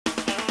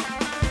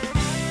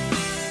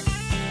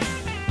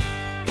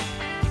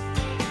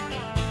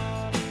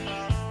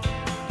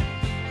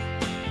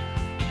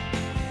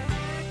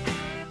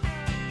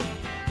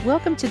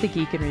Welcome to the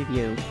Geek in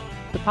Review,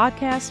 the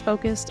podcast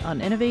focused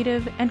on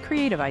innovative and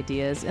creative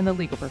ideas in the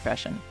legal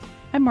profession.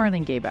 I'm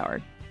Marlene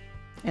Gebauer.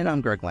 And I'm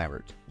Greg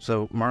Lambert.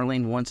 So,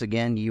 Marlene, once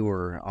again, you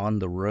were on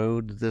the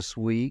road this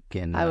week.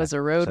 And I was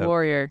a road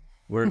warrior.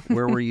 Where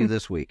were you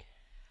this week?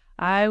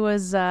 I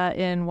was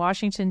in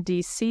Washington,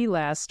 D.C.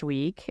 last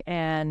week,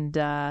 and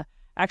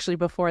actually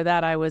before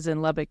that, I was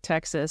in Lubbock,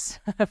 Texas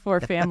for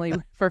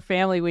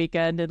family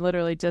weekend, and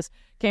literally just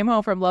came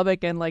home from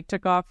Lubbock and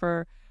took off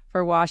for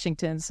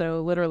Washington.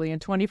 So literally in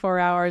 24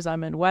 hours,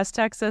 I'm in West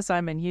Texas,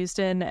 I'm in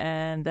Houston,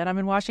 and then I'm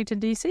in Washington,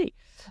 D.C.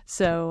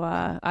 So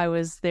I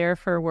was there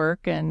for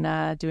work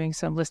and doing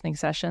some listening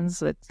sessions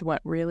that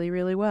went really,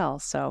 really well.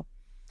 So,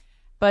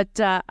 but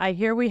I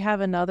hear we have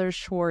another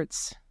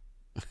Schwartz,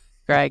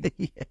 Greg.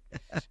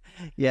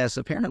 Yes,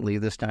 apparently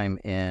this time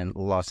in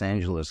Los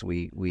Angeles,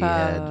 we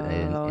had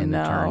an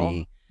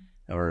attorney,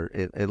 or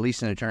at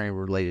least an attorney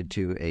related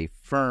to a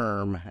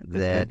firm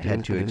that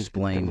had to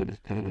explain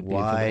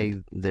why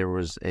there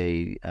was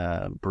a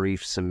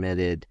brief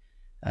submitted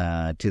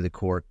to the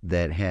court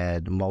that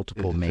had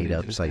multiple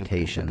made-up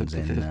citations,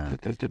 and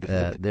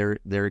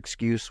their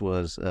excuse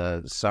was,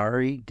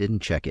 sorry, didn't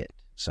check it.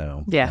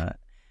 So yeah.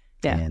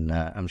 And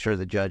I'm sure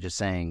the judge is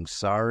saying,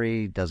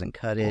 sorry, doesn't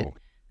cut it.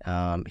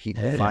 He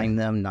fined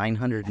them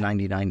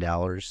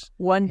 $999.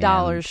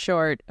 $1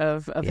 short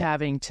of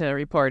having to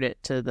report it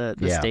to the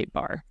state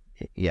bar.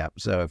 Yeah.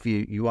 So if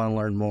you want to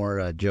learn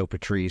more, Joe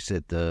Patrice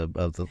at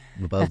Above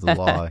the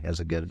Law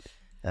has a good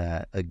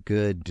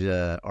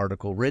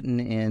article written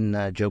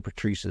in Joe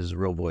Patrice's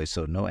real voice.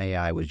 So no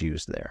AI was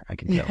used there, I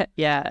can tell.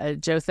 Yeah.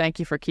 Joe, thank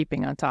you for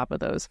keeping on top of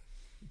those.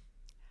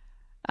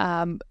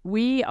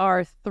 We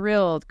are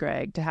thrilled,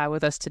 Greg, to have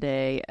with us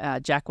today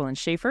Jacqueline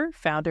Schafer,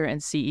 founder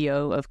and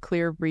CEO of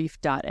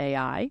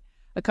ClearBrief.ai,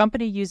 a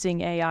company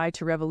using AI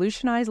to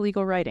revolutionize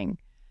legal writing.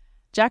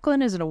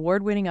 Jacqueline is an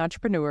award-winning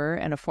entrepreneur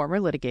and a former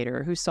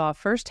litigator who saw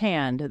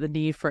firsthand the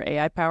need for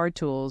AI-powered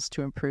tools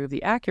to improve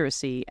the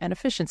accuracy and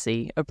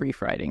efficiency of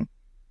brief writing.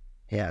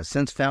 Yeah,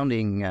 since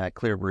founding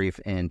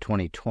ClearBrief in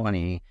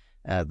 2020,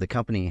 the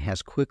company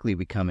has quickly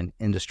become an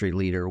industry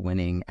leader,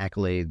 winning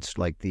accolades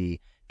like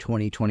the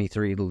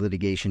 2023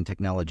 Litigation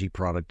Technology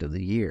Product of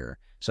the Year.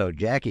 So,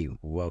 Jackie,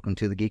 welcome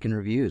to the Geek in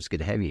Review. It's good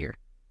to have you here.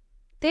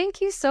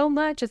 Thank you so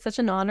much. It's such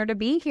an honor to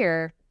be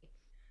here.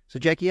 So,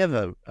 Jackie, you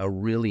have a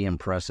really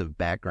impressive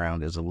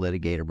background as a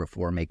litigator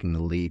before making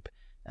the leap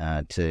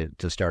to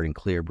starting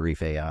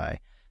ClearBrief AI.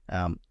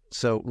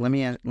 So, let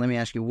me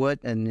ask you,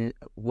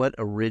 what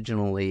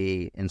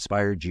originally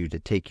inspired you to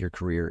take your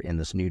career in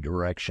this new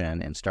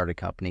direction and start a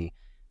company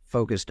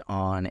focused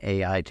on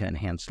AI to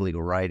enhance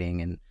legal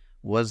writing? And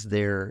was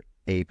there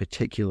a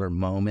particular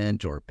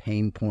moment or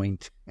pain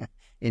point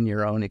in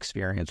your own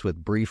experience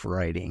with brief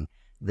writing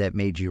that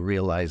made you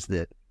realize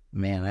that,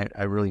 man,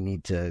 I really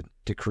need to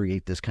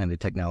create this kind of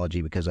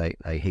technology because I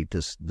hate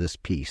this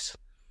piece?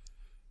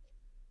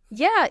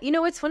 Yeah,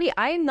 it's funny.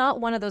 I'm not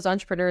one of those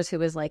entrepreneurs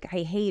who is like,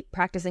 I hate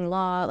practicing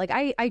law.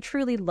 I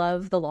truly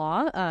love the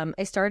law.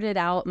 I started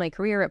out my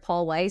career at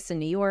Paul Weiss in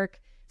New York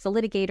as a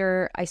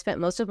litigator. I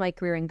spent most of my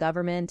career in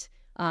government.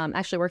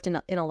 Actually worked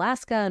in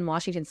Alaska and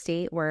Washington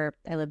State, where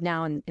I live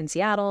now in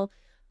Seattle,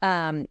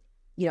 as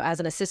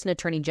an assistant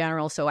attorney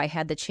general. So I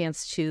had the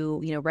chance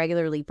to,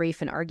 regularly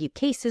brief and argue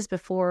cases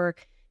before,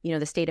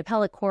 the state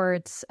appellate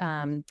courts,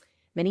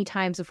 many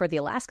times before the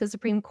Alaska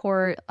Supreme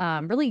Court,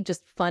 really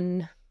just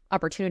fun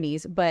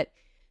opportunities. But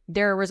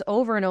there was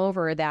over and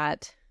over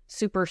that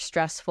super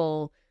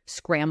stressful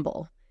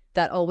scramble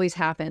that always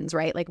happens,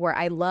 right? Like where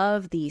I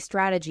love the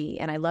strategy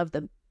and I love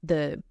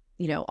the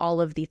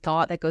all of the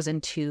thought that goes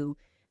into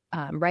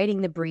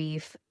writing the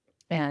brief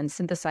and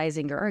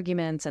synthesizing your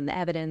arguments and the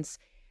evidence.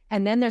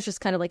 And then there's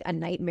just kind of like a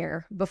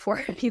nightmare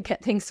before you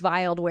get things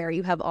filed where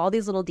you have all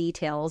these little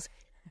details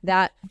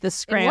that the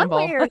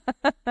scramble.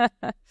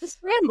 The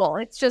scramble.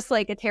 It's just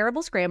like a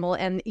terrible scramble.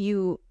 And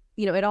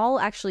it all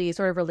actually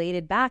sort of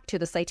related back to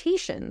the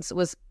citations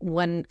was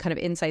one kind of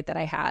insight that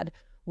I had,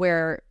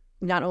 where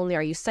not only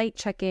are you cite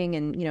checking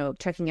and,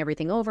 checking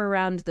everything over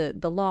around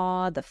the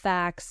law, the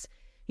facts,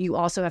 you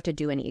also have to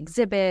do any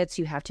exhibits.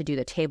 You have to do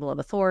the table of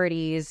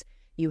authorities.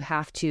 You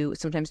have to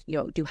sometimes,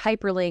 do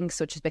hyperlinks,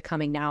 which is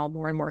becoming now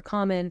more and more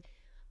common.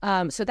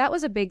 So that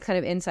was a big kind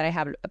of insight I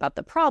had about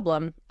the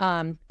problem.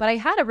 But I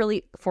had a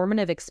really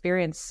formative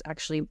experience,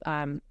 actually,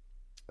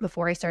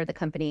 before I started the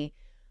company.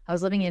 I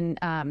was living in,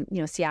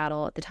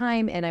 Seattle at the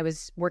time, and I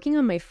was working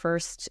on my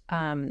first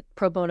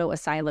pro bono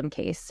asylum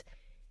case.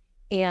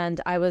 And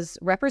I was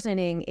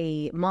representing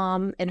a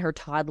mom and her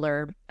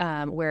toddler,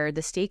 where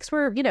the stakes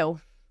were,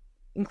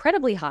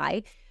 incredibly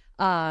high.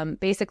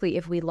 Basically,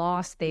 if we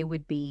lost, they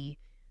would be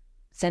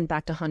sent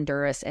back to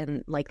Honduras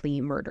and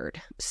likely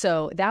murdered.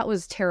 So that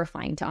was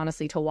terrifying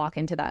to walk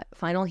into that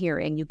final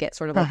hearing. You get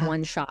sort of like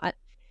one shot.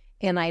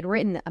 And I'd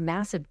written a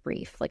massive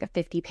brief, like a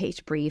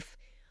 50-page brief.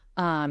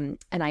 And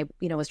I,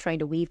 was trying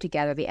to weave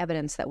together the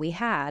evidence that we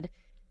had.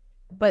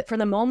 But from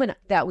the moment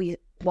that we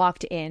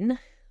walked in,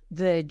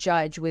 the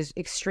judge was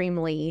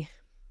extremely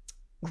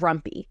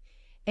grumpy.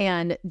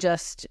 And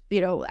just,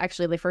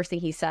 actually the first thing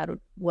he said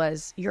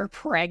was, "You're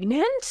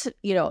pregnant,"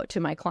 to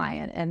my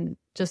client. And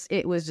just,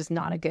 it was just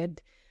not a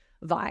good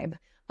vibe.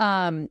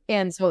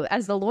 And so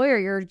as the lawyer,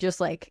 you're just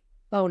like,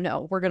 oh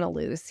no, we're going to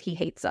lose. He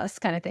hates us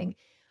kind of thing.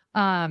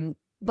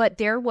 But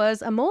there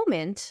was a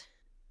moment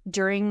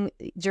during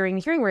the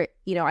hearing where,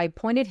 I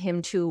pointed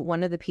him to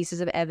one of the pieces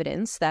of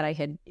evidence that I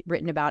had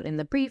written about in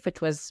the brief,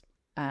 which was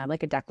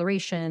like a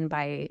declaration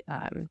by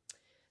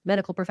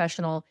medical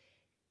professional.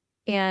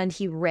 And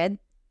he read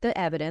the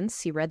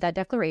evidence, he read that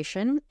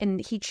declaration,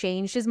 and he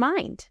changed his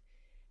mind.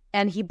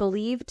 And he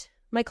believed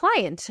my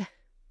client.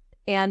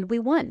 And we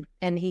won.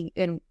 And he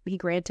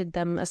granted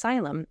them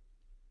asylum.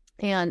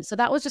 And so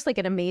that was just like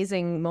an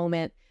amazing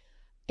moment,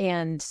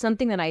 and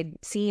something that I'd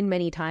seen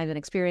many times and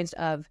experienced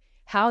of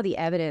how the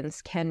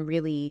evidence can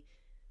really,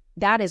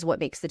 that is what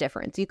makes the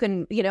difference. You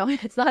can,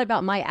 it's not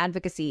about my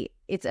advocacy.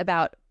 It's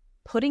about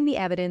putting the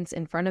evidence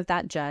in front of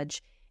that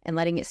judge and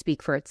letting it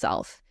speak for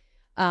itself.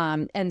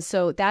 And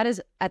so that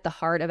is at the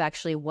heart of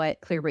actually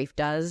what ClearBrief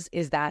does,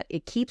 is that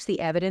it keeps the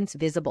evidence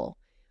visible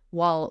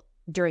while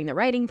during the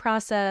writing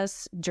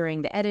process,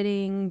 during the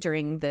editing,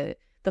 during the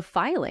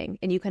filing.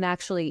 And you can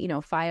actually,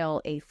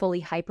 file a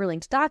fully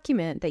hyperlinked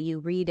document that you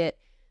read it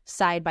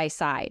side by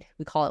side.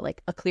 We call it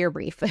like a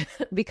ClearBrief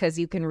because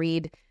you can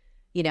read,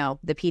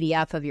 the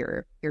PDF of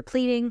your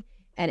pleading,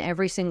 and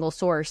every single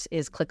source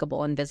is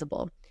clickable and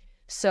visible.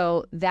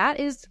 So that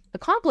is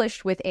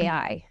accomplished with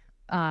AI.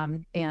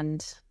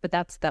 But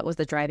that was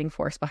the driving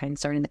force behind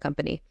starting the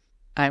company.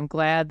 I'm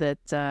glad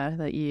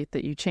that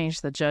you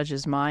changed the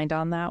judge's mind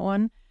on that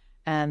one,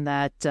 and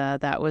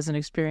that was an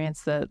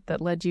experience that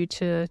led you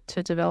to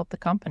develop the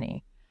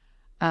company.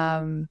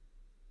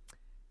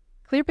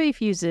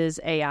 ClearBrief uses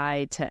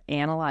AI to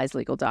analyze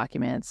legal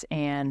documents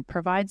and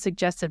provide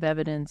suggested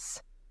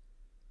evidence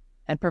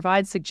and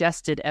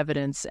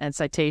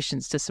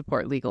citations to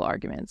support legal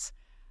arguments.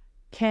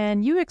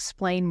 Can you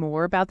explain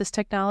more about this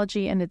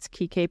technology and its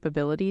key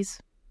capabilities?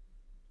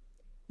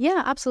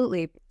 Yeah,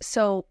 absolutely.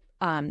 So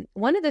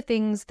one of the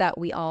things that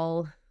we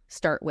all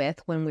start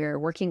with when we're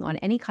working on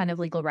any kind of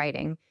legal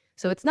writing,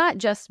 so it's not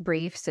just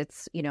briefs,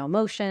 it's,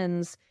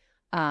 motions,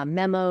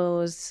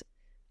 memos,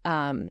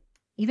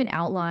 even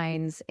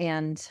outlines.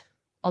 And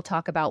I'll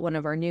talk about one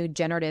of our new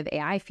generative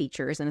AI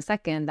features in a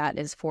second that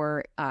is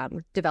for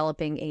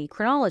developing a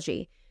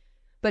chronology.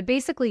 But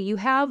basically, you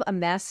have a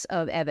mess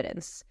of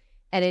evidence,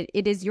 and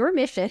it is your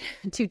mission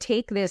to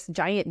take this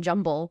giant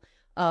jumble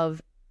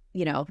of,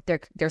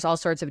 there's all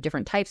sorts of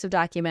different types of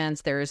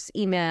documents. There's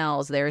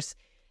emails, there's,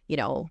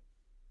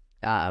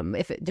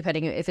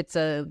 depending if it's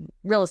a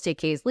real estate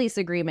case, lease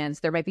agreements,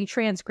 there might be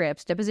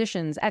transcripts,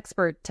 depositions,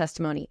 expert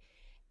testimony.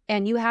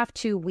 And you have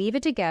to weave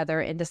it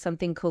together into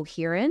something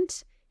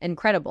coherent and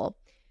credible.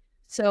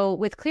 So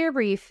with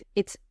ClearBrief,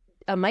 it's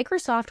a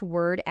Microsoft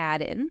Word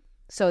add-in.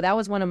 So that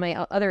was one of my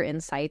other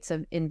insights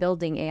in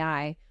building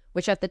AI,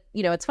 which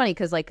it's funny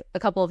because like a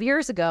couple of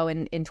years ago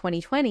in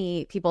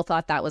 2020, people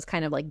thought that was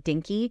kind of like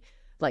dinky,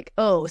 like,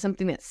 oh,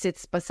 something that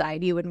sits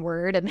beside you in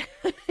Word. And,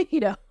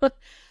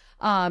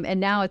 and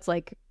now it's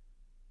like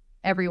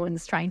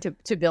everyone's trying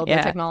to build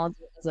their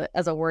technology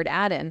as a Word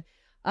add-in.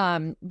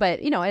 But,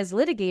 as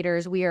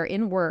litigators, we are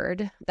in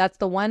Word. That's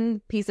the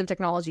one piece of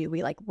technology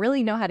we like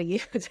really know how to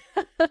use.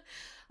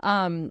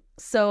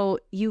 So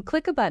you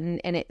click a button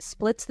and it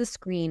splits the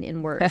screen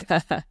in Word.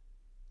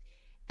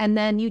 And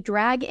then you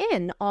drag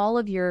in all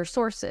of your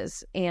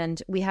sources,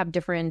 and we have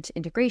different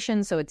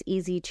integrations. So it's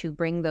easy to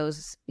bring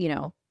those,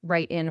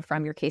 right in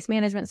from your case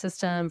management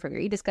system for your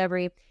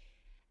e-discovery.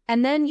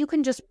 And then you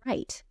can just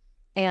write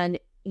and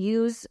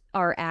use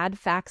our add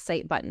fact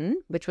cite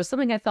button, which was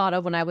something I thought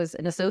of when I was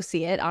an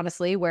associate,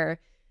 honestly, where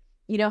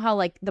how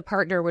like the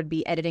partner would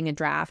be editing a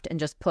draft and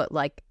just put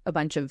like a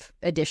bunch of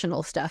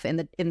additional stuff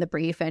in the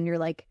brief, and you're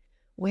like,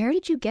 where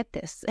did you get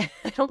this?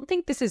 I don't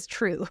think this is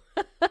true.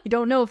 I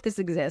don't know if this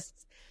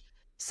exists.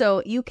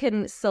 So you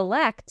can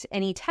select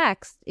any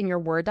text in your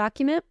Word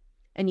document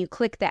and you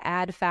click the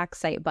add fact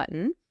cite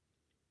button,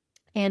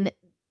 and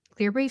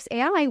ClearBrief's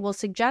AI will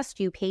suggest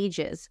you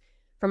pages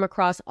from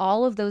across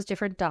all of those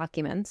different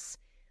documents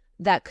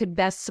that could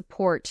best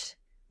support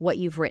what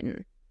you've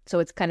written. So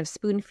it's kind of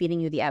spoon feeding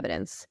you the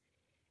evidence.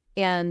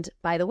 And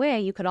by the way,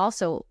 you could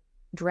also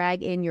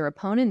drag in your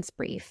opponent's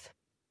brief.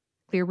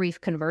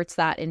 ClearBrief converts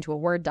that into a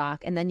Word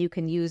doc, and then you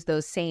can use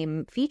those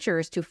same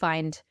features to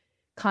find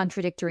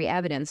contradictory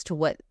evidence to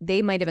what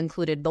they might have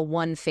included, the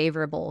one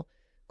favorable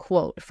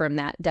quote from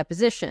that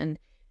deposition.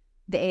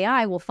 The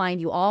AI will find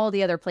you all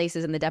the other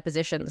places in the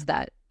depositions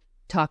that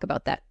talk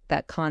about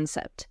that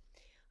concept.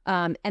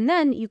 And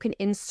then you can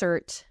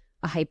insert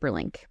a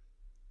hyperlink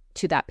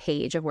to that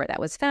page of where that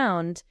was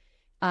found.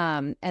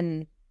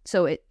 And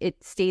so it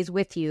stays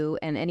with you,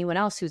 and anyone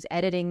else who's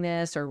editing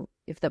this, or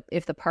if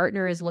the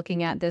partner is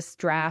looking at this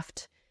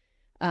draft,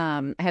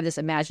 I have this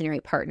imaginary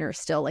partner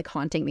still like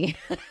haunting me.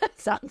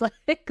 Sounds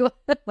like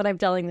what I'm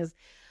telling this,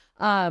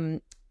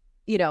 but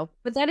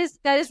that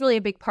is really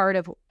a big part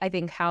of, I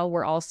think, how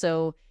we're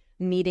also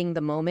meeting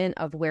the moment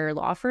of where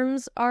law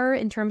firms are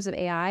in terms of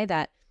AI,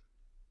 that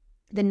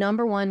the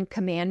number one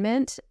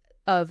commandment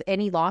of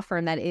any law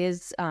firm that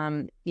is,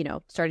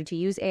 starting to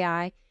use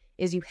AI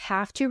is you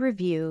have to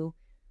review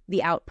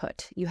the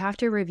output. You have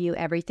to review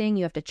everything.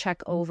 You have to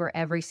check over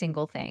every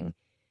single thing.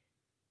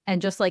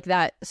 And just like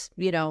that,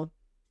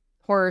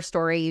 horror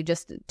story you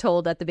just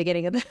told at the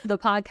beginning of the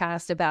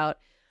podcast about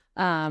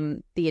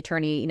the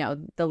attorney,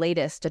 the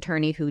latest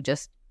attorney who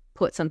just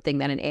put something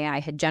that an AI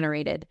had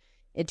generated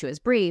into his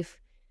brief,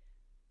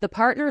 the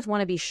partners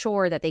want to be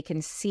sure that they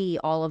can see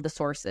all of the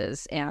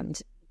sources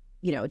and,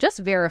 just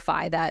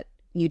verify that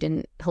you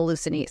didn't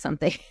hallucinate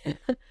something.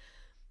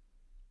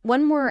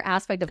 One more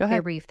aspect of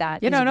ClearBrief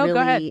that is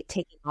really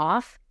taking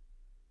off.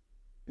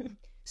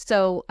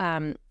 So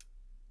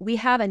we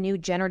have a new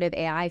generative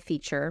AI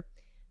feature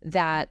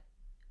that,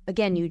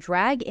 again, you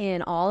drag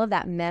in all of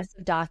that mess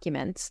of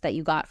documents that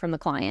you got from the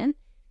client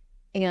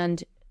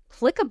and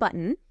click a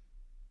button,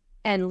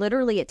 and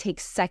literally it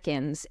takes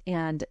seconds,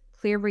 and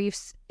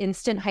ClearBrief's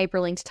instant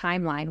hyperlinked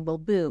timeline will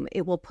boom.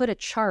 It will put a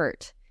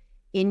chart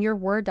in your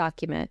Word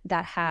document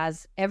that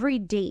has every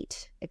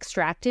date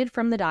extracted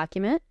from the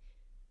document,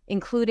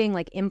 including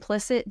like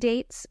implicit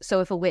dates. So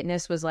if a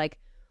witness was like,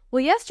 well,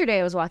 yesterday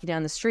I was walking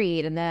down the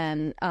street and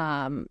then,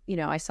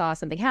 I saw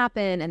something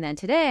happen, and then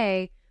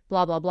today,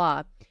 blah, blah,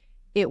 blah.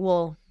 It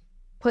will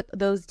put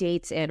those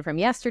dates in from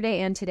yesterday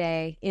and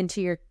today into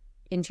your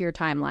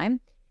timeline.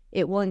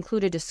 It will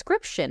include a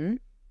description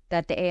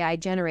that the AI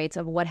generates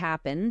of what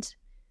happened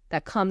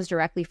that comes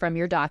directly from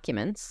your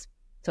documents.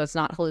 So it's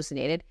not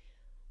hallucinated.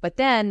 But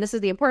then, this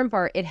is the important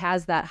part, it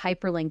has that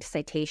hyperlinked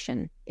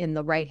citation in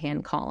the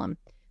right-hand column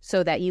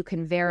so that you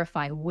can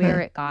verify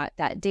where it got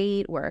that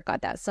date, where it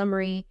got that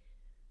summary,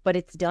 but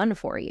it's done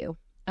for you.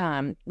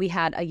 We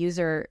had a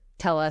user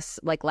tell us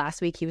like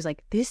last week, he was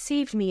like, this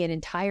saved me an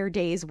entire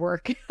day's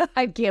work.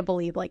 I can't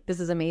believe, like, this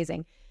is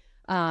amazing.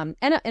 And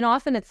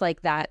often it's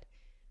like that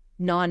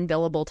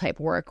non-billable type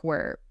work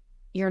where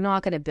you're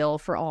not going to bill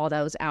for all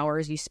those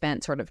hours you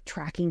spent sort of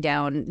tracking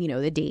down,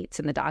 the dates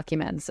and the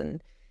documents.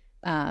 And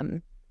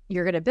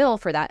you're going to bill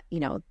for that,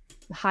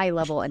 high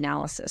level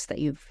analysis that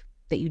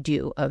you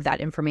do of that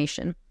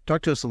information.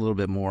 Talk to us a little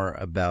bit more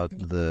about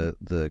the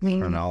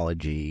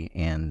chronology,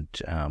 and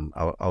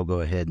I'll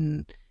go ahead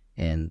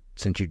and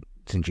since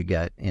you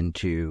got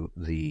into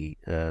the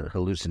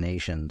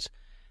hallucinations,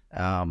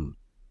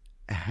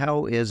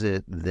 how is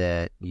it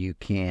that you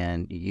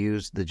can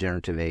use the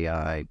generative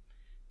AI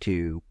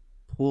to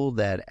pull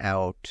that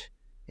out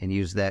and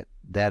use that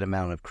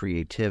amount of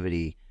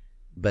creativity,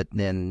 but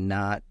then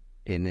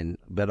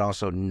but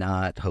also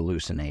not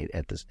hallucinate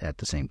at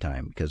the same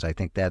time? Because I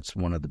think that's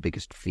one of the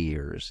biggest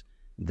fears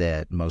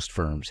that most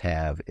firms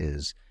have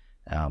is,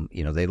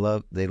 they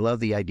love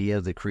the idea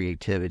of the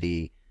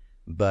creativity,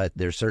 but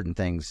there's certain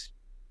things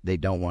they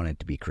don't want it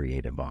to be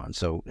creative on.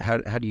 So how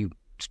do you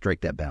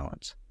strike that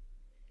balance?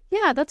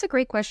 Yeah, that's a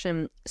great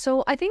question.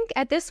 So I think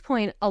at this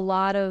point, a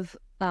lot of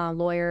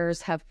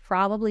lawyers have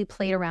probably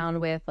played around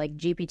with like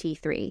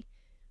GPT-3,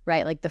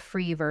 right? Like the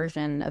free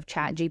version of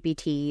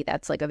ChatGPT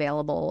that's like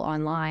available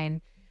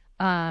online,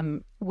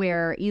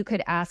 where you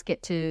could ask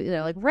it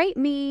to, write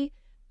me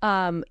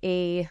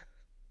a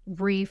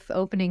brief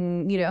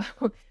opening,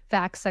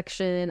 facts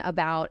section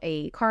about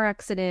a car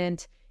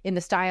accident in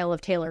the style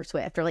of Taylor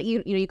Swift, or like,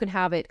 you can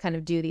have it kind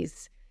of do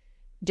these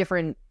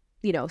different,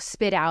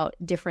 spit out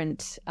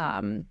different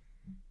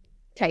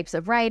types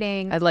of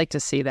writing. I'd like to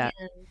see that.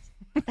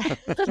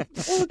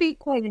 It would be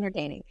quite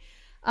entertaining.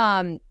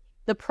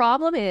 The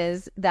problem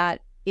is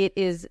that it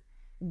is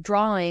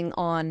drawing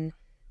on,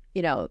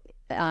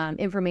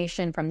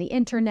 information from the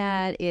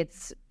internet.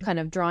 It's kind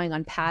of drawing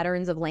on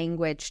patterns of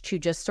language to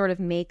just sort of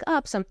make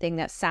up something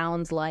that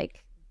sounds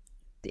like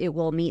it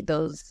will meet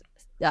those,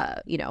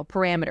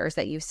 parameters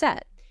that you've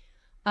set.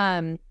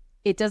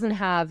 It doesn't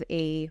have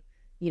a,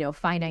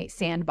 finite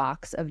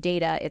sandbox of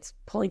data. It's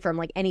pulling from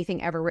like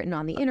anything ever written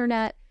on the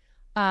internet.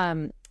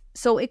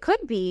 So it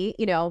could be,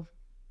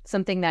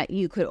 something that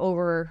you could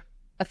over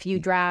a few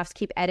drafts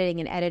keep editing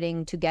and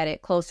editing to get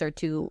it closer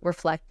to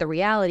reflect the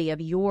reality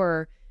of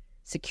your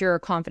secure,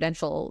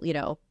 confidential,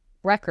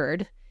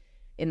 record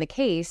in the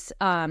case.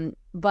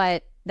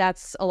 But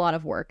that's a lot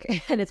of work,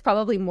 and it's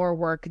probably more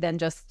work than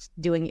just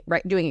doing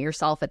it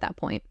yourself at that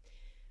point.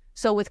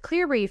 So with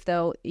ClearBrief,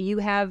 though, you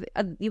have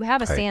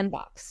a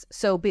sandbox.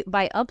 So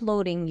by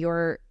uploading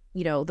your,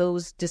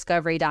 those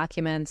discovery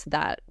documents,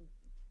 that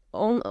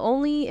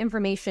only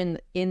information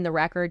in the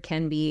record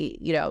can be,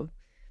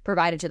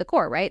 provided to the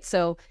court, right?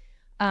 So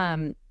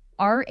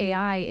our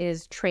AI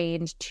is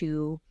trained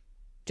to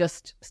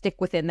just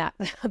stick within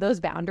those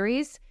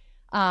boundaries.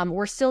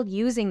 We're still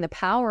using the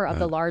power of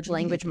the large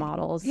language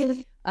models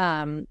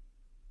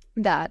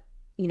that,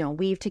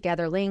 weave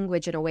together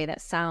language in a way that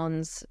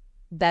sounds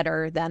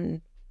better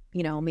than,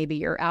 maybe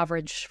your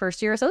average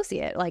first year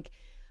associate.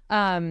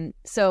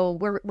 So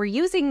we're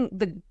using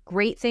the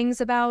great things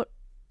about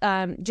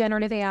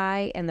generative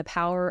AI and the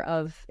power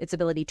of its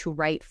ability to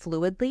write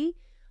fluidly,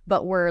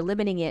 but we're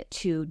limiting it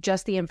to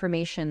just the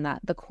information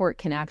that the court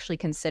can actually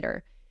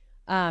consider.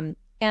 And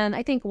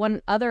I think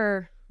one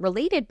other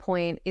related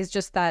point is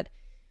just that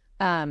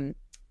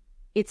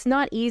it's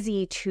not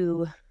easy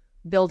to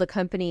build a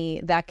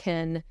company that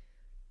can,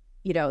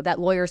 that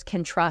lawyers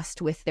can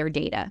trust with their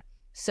data.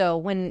 So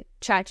when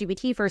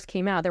ChatGPT first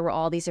came out, there were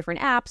all these different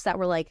apps that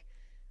were like,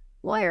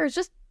 lawyers,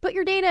 just put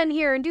your data in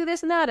here and do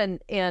this and that.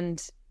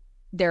 And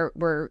there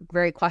were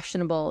very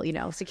questionable,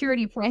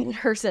 security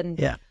parameters.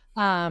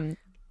 And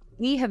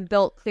we have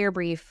built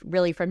ClearBrief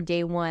really from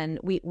day one.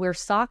 We're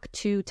SOC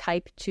 2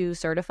 Type 2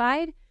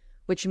 certified,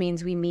 which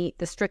means we meet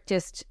the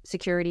strictest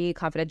security,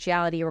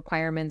 confidentiality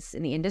requirements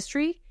in the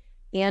industry.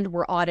 And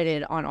we're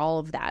audited on all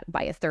of that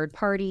by a third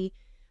party.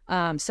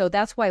 So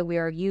that's why we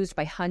are used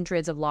by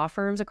hundreds of law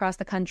firms across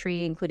the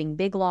country, including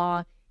big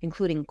law,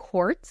 including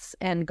courts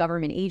and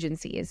government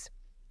agencies.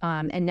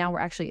 And now we're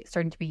actually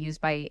starting to be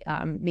used by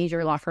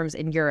major law firms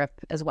in Europe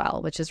as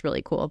well, which is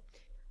really cool.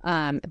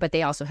 But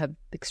they also have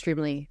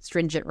extremely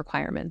stringent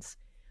requirements.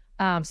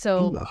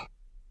 So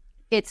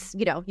it's,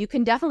 you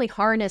can definitely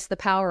harness the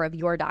power of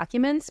your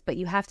documents, but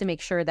you have to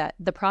make sure that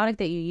the product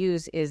that you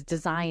use is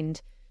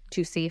designed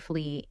to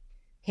safely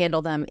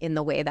handle them in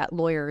the way that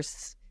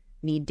lawyers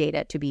need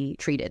data to be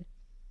treated.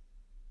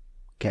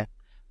 Okay.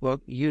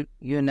 Well, you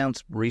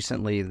announced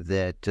recently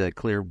that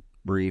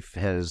ClearBrief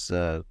has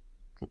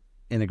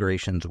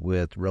integrations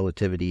with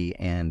Relativity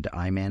and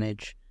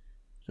iManage.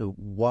 So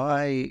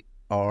why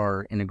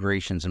are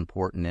integrations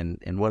important,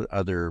 and what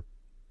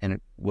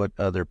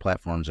other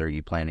platforms are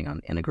you planning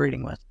on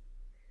integrating with?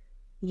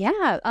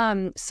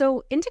 Yeah.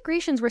 So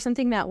integrations were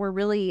something that were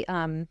really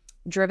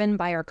driven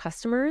by our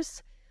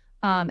customers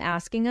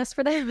asking us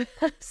for them.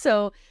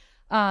 So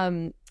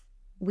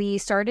we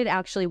started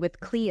actually with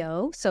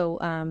Clio. So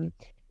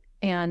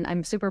and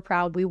I'm super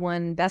proud we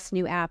won Best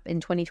New App in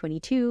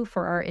 2022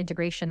 for our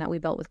integration that we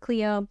built with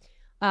Clio,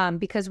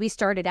 because we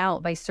started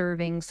out by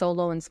serving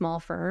solo and small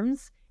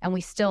firms, and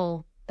we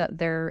still,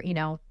 they're,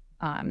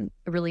 a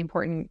really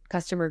important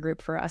customer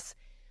group for us.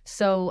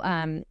 So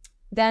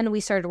then we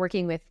started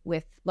working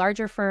with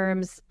larger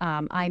firms,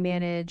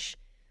 iManage,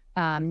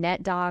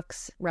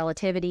 NetDocs,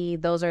 Relativity.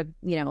 Those are,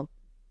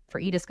 for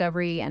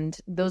e-discovery, and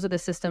those are the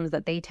systems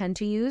that they tend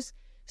to use.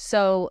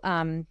 So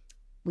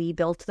we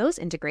built those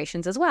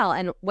integrations as well.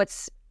 And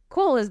what's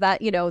cool is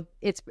that,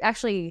 it's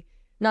actually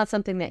not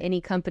something that any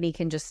company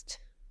can just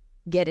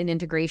get an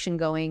integration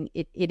going.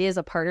 It is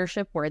a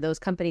partnership where those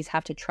companies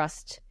have to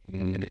trust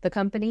the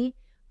company.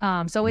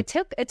 So it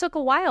took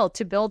a while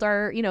to build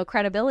our,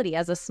 credibility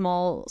as a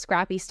small,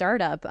 scrappy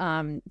startup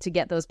to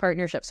get those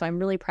partnerships. So I'm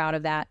really proud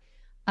of that.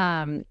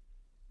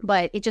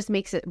 But it just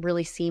makes it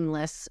really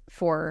seamless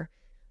for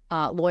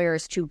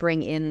lawyers to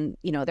bring in,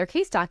 their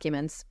case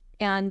documents.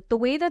 And the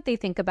way that they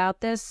think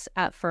about this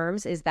at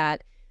firms is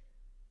that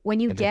when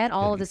you get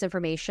all of this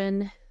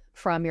information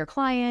from your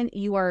client,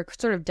 you are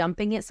sort of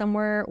dumping it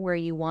somewhere where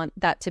you want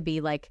that to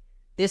be like,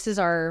 this is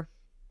our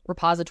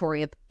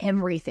repository of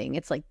everything.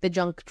 It's like the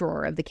junk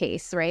drawer of the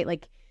case, right?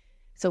 Like,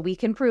 so we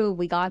can prove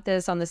we got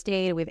this on this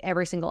date. We have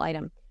every single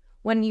item.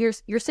 When you're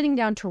sitting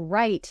down to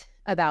write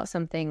about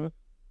something,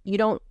 you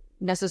don't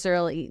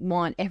necessarily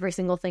want every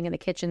single thing in the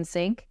kitchen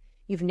sink.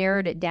 You've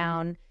narrowed it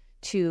down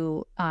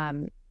to,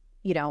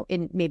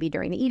 in maybe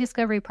during the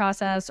e-discovery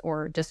process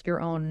or just your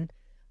own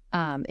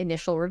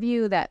initial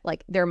review, that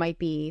like there might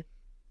be,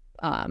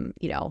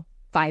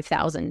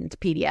 5,000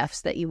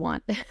 PDFs that you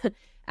want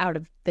out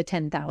of the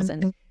 10,000.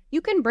 Mm-hmm.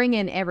 You can bring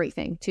in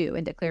everything too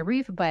into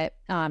ClearBrief, but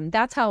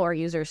that's how our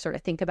users sort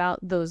of think about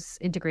those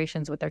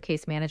integrations with their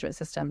case management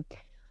system.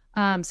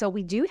 So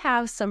we do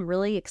have some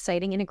really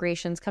exciting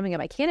integrations coming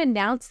up. I can't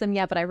announce them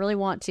yet, but I really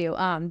want to.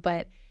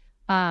 But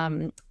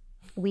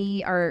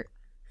we are,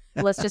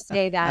 let's just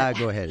say that.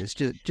 Go ahead. It's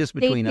just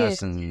between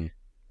us and a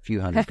few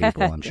hundred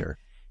people, I'm sure.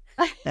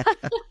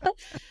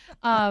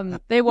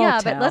 They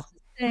won't tell. But let's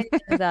say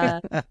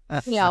that,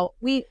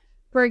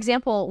 for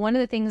example, one of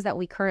the things that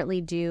we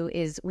currently do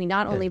is we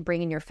not only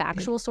bring in your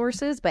factual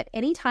sources, but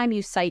anytime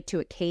you cite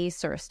to a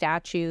case or a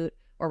statute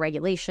or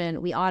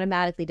regulation, we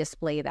automatically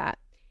display that.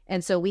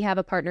 And so we have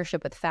a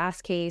partnership with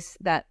Fastcase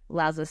that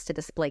allows us to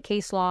display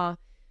case law.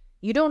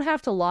 You don't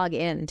have to log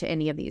in to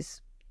any of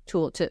these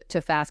tools to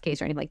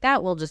Fastcase or anything like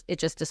that. It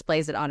just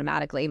displays it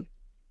automatically.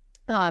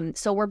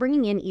 So we're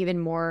bringing in even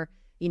more,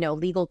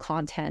 legal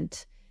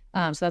content.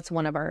 So that's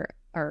one of our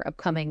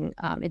upcoming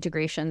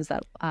integrations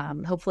that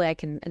hopefully I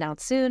can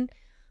announce soon.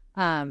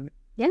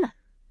 Yeah.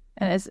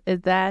 And is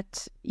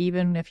that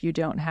even if you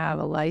don't have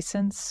a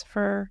license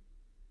for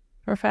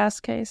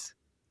Fastcase?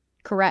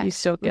 Correct. You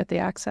still get the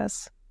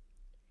access?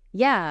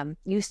 Yeah,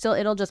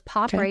 it'll just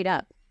pop right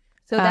up.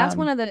 So that's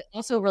one of the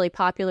also really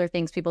popular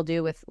things people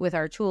do with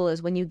our tool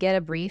is when you get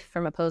a brief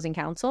from opposing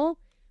counsel,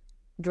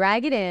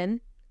 drag it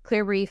in,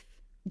 ClearBrief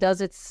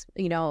does its,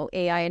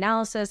 AI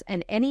analysis,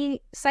 and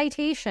any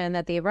citation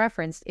that they've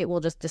referenced, it will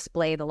just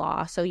display the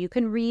law. So you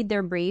can read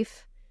their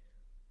brief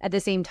at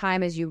the same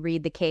time as you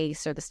read the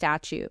case or the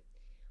statute.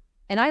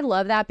 And I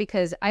love that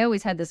because I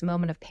always had this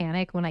moment of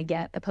panic when I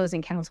get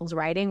opposing counsel's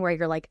writing where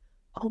you're like,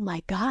 oh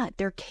my God,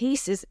 their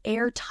case is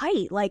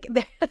airtight. Like,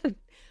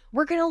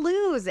 we're going to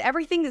lose.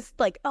 Everything is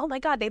like, oh my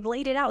God, they've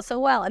laid it out so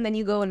well. And then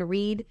you go and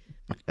read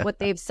what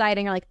they've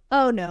cited are like,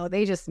 oh no,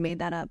 they just made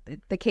that up.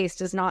 The case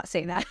does not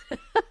say that.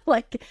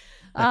 Like,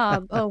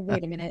 oh,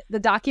 wait a minute. The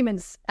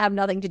documents have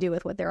nothing to do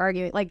with what they're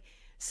arguing. Like,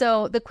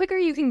 so the quicker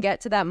you can get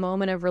to that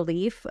moment of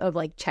relief of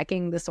like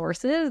checking the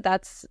sources,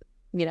 that's,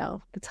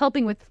 it's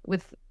helping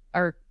with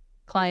our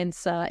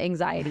clients'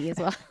 anxiety as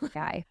well.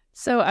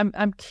 So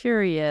I'm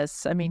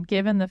curious. I mean,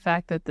 given the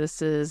fact that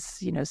this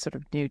is, sort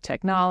of new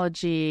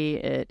technology,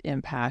 it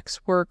impacts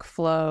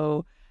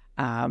workflow,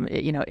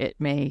 it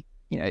may,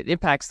 it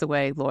impacts the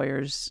way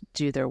lawyers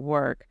do their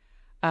work.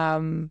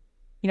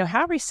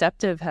 How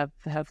receptive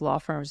have law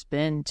firms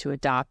been to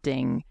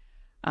adopting,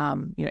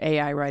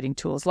 AI writing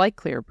tools like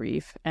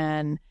ClearBrief?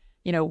 And,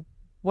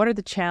 what are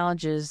the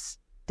challenges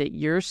that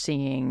you're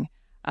seeing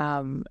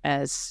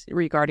as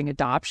regarding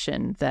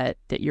adoption that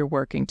you're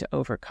working to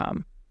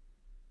overcome?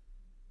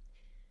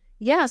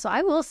 Yeah, so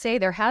I will say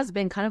there has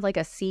been kind of like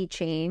a sea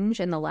change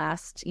in the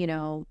last,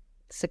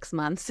 6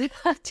 months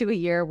to a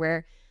year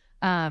where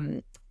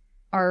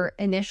our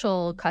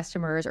initial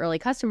customers, early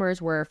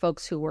customers, were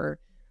folks who were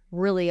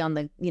really on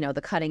the,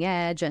 the cutting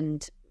edge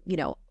and,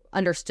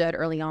 understood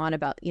early on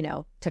about,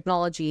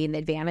 technology and the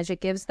advantage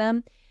it gives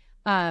them.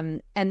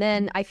 And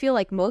then I feel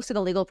like most of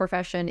the legal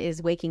profession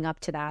is waking up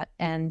to that.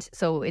 And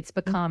so it's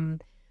become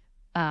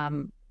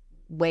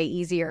way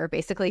easier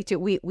basically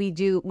we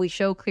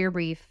show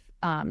ClearBrief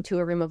to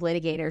a room of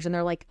litigators, and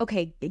they're like,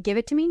 okay, give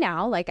it to me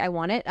now. Like, I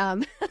want it. I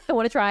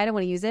want to try it. I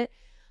want to use it.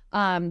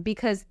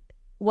 Because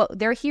what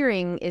they're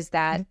hearing is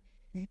that,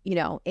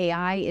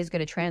 AI is going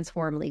to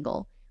transform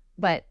legal.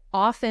 But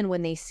often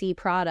when they see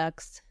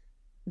products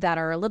that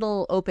are a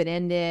little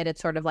open-ended, it's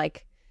sort of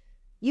like,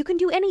 you can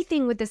do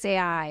anything with this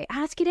AI,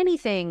 ask it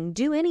anything,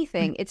 do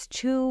anything. It's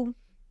too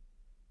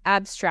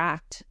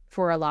abstract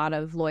for a lot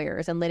of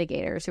lawyers and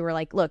litigators who are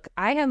like, look,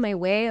 I have my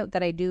way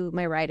that I do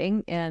my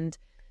writing, and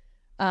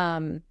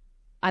I'm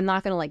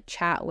not going to like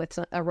chat with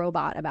a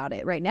robot about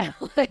it right now.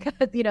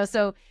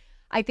 So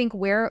I think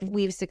where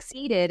we've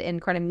succeeded in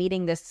kind of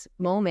meeting this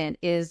moment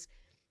is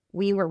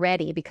we were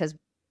ready because,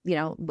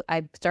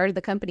 I started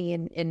the company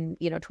in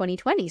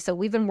 2020. So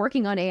we've been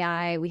working on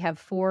AI. We have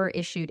 4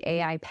 issued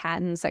AI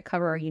patents that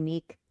cover our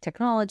unique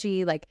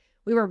technology. Like,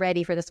 we were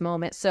ready for this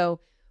moment. So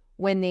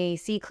when they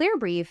see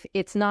ClearBrief,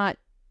 it's not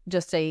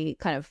just a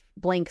kind of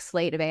blank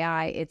slate of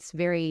AI. It's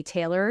very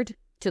tailored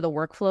to the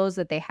workflows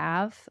that they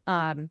have.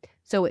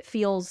 So it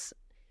feels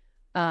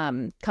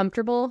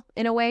comfortable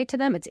in a way to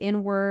them. It's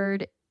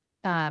inward.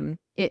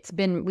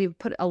 We've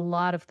put a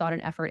lot of thought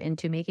and effort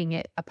into making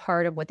it a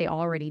part of what they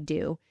already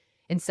do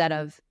instead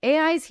of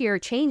AI's here,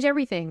 change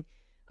everything.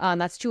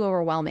 That's too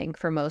overwhelming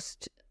for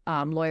most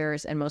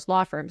lawyers and most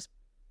law firms.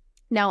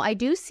 Now, I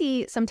do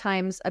see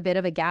sometimes a bit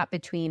of a gap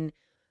between,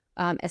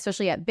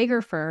 especially at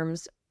bigger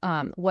firms,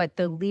 what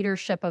the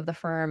leadership of the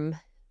firm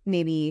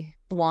maybe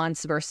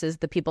wants versus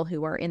the people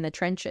who are in the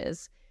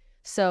trenches.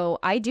 So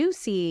I do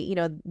see,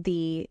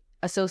 the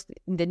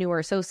newer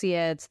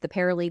associates, the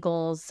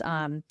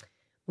paralegals.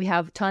 We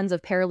have tons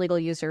of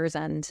paralegal users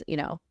and,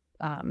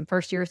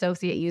 first-year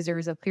associate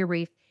users of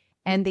ClearBrief,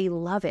 and they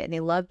love it. And they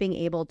love being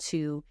able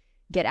to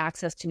get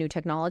access to new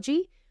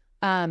technology.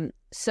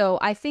 So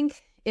I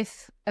think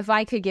if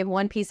I could give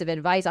one piece of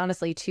advice,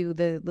 honestly, to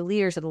the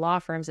leaders of the law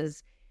firms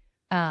is,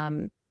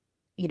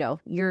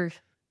 you're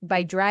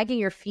by dragging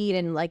your feet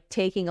and like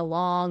taking a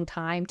long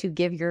time to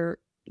give your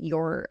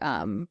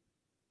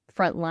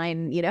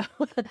frontline,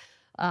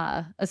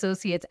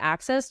 associates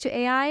access to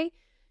AI,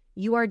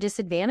 you are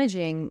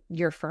disadvantaging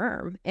your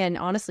firm and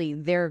honestly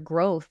their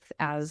growth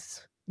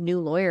as new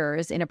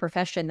lawyers in a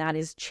profession that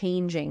is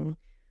changing,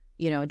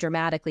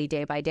 dramatically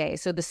day by day.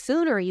 So the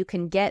sooner you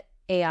can get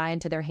AI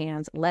into their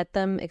hands, let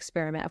them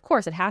experiment. Of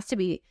course, it has to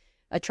be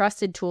a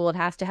trusted tool. It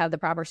has to have the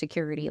proper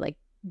security. Like,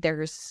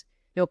 there's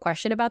no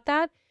question about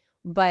that.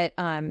 But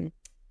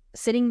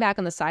sitting back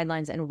on the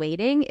sidelines and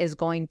waiting is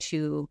going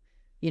to,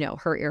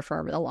 hurt your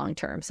firm in the long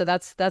term. So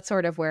that's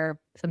sort of where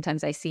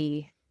sometimes I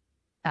see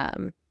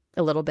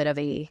a little bit of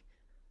a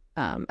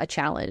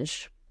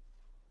challenge.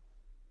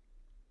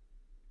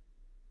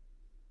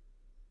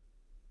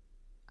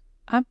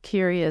 I'm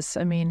curious.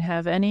 I mean,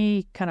 have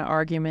any kind of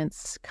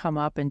arguments come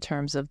up in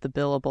terms of the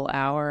billable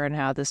hour and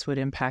how this would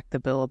impact the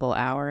billable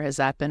hour? Has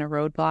that been a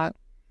roadblock?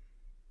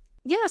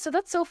 Yeah, so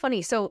that's so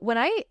funny. So when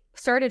I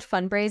started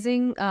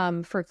fundraising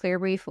for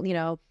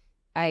ClearBrief,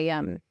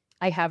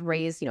 I have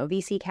raised,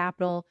 VC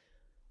capital,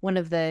 one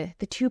of the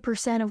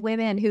 2% of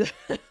women who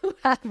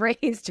have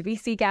raised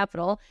VC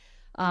capital.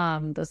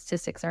 Those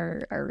statistics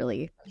are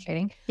really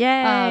frustrating.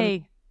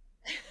 Yay!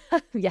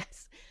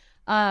 Yes.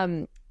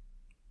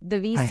 The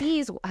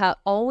VCs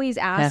always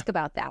ask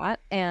about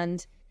that.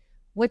 And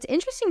what's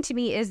interesting to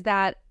me is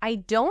that I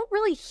don't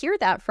really hear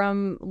that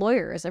from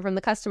lawyers and from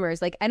the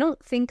customers. Like, I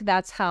don't think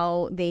that's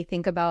how they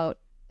think about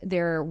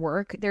their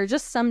work. There are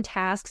just some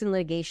tasks in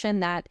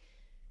litigation that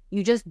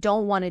you just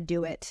don't want to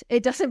do it.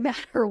 It doesn't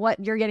matter what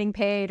you're getting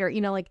paid or,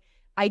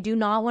 I do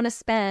not want to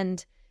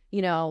spend,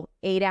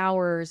 8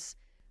 hours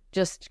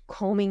just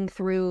combing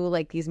through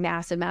like these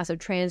massive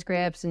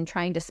transcripts and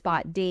trying to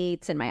spot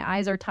dates, and my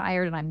eyes are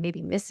tired and I'm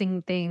maybe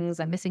missing things,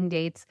 I'm missing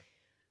dates.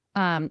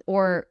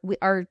 Our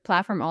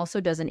platform also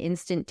does an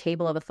instant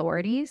table of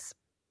authorities.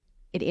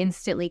 It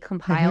instantly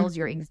compiles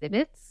your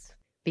exhibits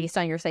based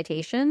on your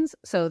citations,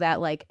 so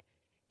that like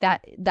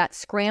that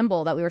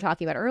scramble that we were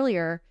talking about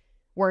earlier,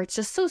 where it's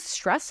just so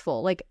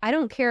stressful. Like, I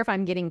don't care if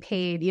I'm getting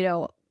paid,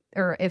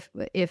 or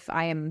if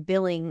I am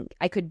billing,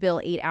 I could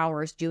bill 8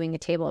 hours doing a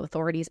table of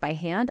authorities by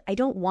hand. I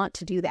don't want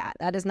to do that.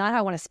 That is not how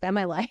I want to spend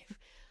my life.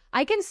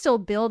 I can still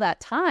bill that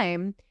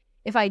time.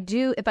 If I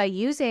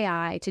use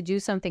AI to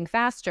do something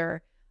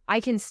faster, I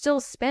can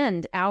still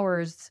spend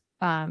hours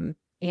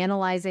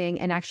analyzing,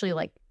 and actually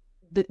like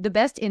the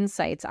best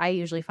insights I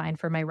usually find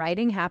for my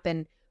writing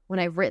happen when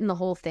I've written the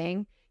whole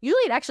thing.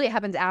 Usually it actually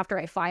happens after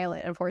I file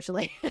it,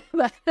 unfortunately.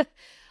 But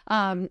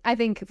I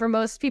think for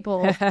most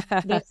people,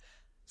 it's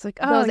like,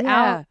 oh,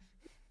 yeah.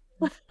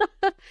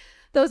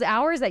 Those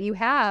hours that you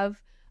have,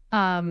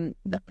 in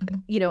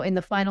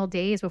the final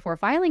days before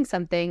filing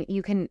something,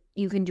 you can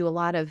do a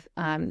lot of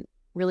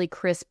really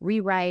crisp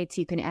rewrites.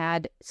 You can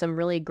add some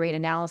really great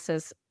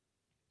analysis.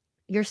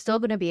 You're still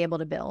going to be able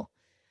to bill.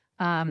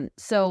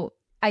 So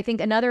I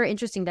think another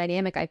interesting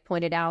dynamic I've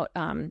pointed out,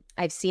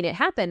 I've seen it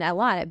happen a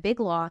lot at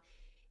Big Law,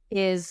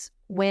 is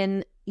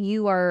when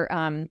you are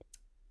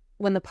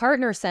when the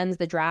partner sends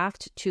the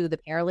draft to the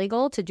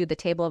paralegal to do the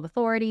table of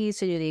authorities,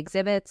 to do the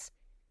exhibits,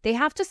 they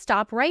have to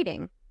stop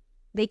writing.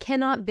 They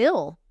cannot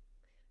bill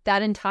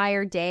that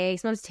entire day.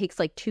 Sometimes it takes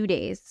like 2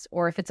 days.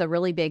 Or if it's a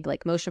really big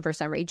like motion for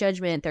summary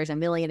judgment, there's a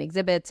million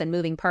exhibits and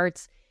moving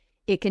parts,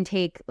 it can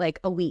take like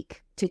a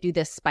week to do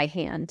this by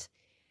hand.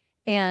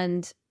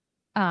 And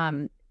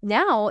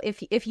now,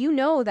 if you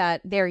know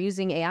that they're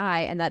using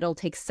AI and that it'll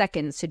take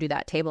seconds to do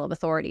that table of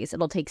authorities,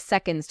 it'll take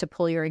seconds to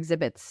pull your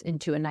exhibits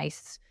into a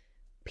nice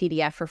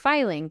PDF for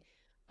filing,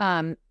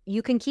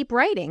 you can keep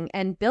writing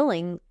and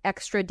billing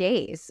extra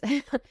days.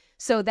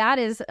 So that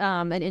is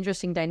an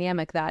interesting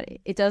dynamic that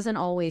it doesn't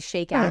always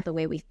shake out the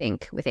way we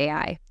think with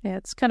AI. Yeah,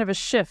 it's kind of a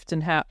shift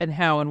in how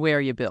and where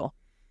you bill.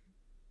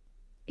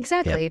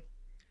 Exactly.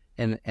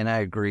 Yep. And I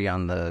agree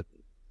on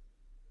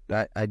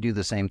I do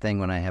the same thing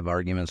when I have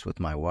arguments with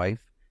my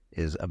wife.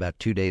 Is about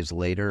 2 days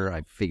later,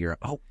 I figure,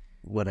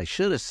 what I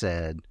should have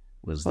said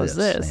was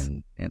this.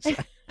 And so,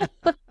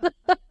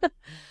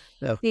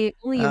 so, you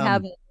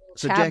have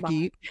so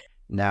Jackie,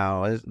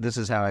 now this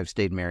is how I've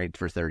stayed married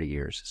for 30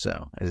 years.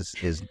 So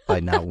is by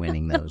not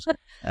winning those.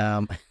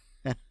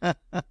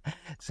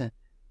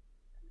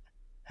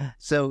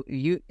 So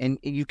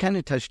you kind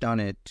of touched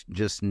on it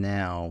just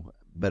now,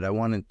 but I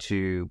wanted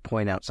to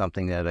point out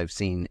something that I've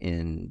seen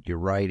in your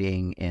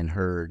writing and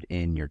heard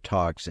in your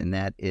talks, and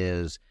that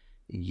is,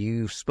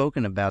 you've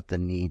spoken about the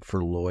need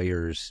for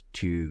lawyers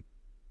to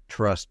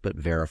trust but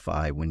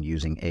verify when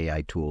using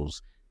AI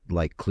tools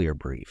like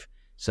ClearBrief.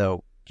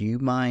 So do you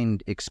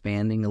mind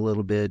expanding a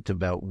little bit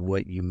about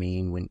what you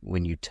mean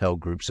when you tell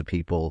groups of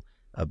people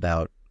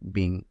about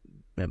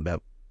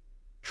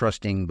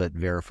trusting but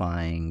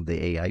verifying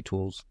the AI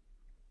tools?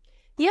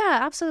 Yeah,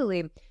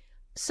 absolutely.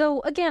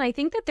 So again, I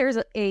think that there's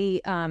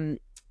an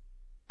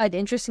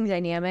interesting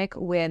dynamic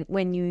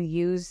when you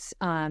use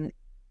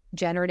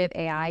generative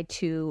AI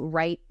to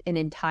write an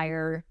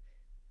entire,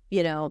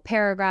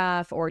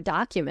 paragraph or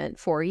document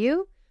for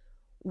you,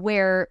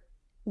 where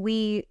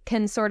we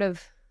can sort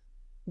of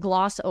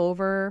gloss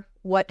over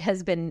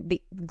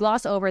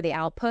the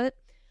output.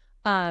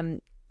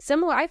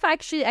 Similar,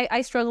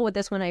 I struggle with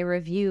this when I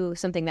review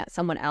something that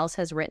someone else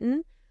has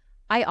written.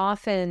 I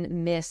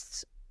often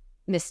miss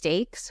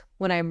mistakes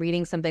when I'm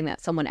reading something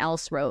that someone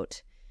else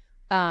wrote.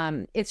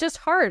 It's just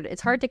hard.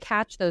 It's hard to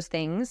catch those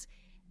things.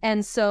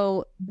 And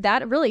so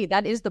that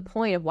is the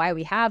point of why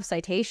we have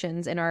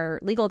citations in our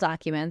legal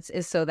documents,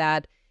 is so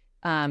that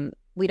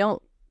we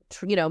don't,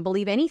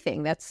 believe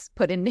anything that's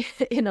put in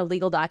a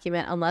legal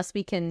document unless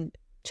we can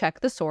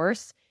check the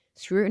source,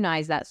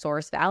 scrutinize that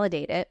source,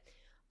 validate it.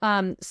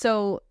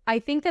 So I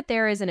think that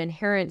there is an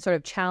inherent sort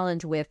of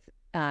challenge with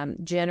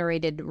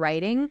generated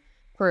writing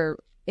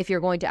for if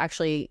you're going to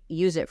actually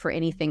use it for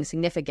anything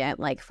significant,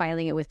 like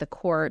filing it with the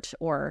court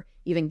or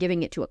even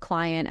giving it to a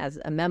client as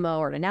a memo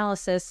or an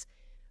analysis.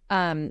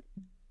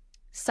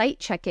 Site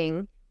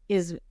checking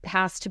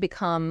has to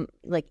become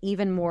like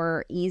even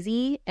more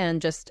easy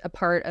and just a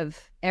part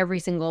of every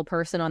single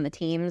person on the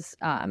team's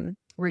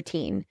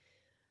routine.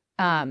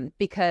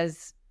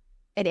 Because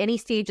at any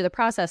stage of the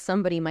process,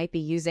 somebody might be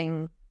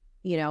using,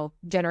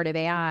 generative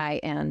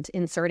AI and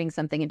inserting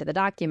something into the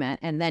document,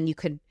 and then you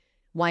could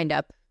wind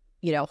up,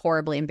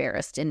 horribly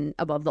embarrassed and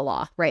above the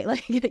law, right?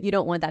 Like you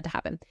don't want that to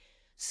happen.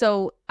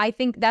 So I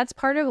think that's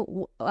part of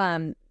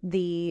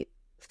the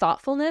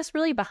thoughtfulness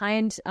really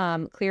behind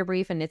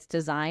ClearBrief and its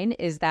design,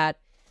 is that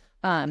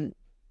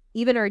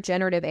even our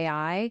generative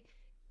AI,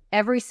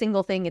 every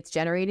single thing it's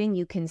generating,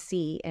 you can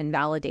see and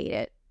validate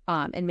it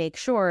and make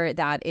sure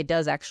that it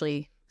does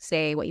actually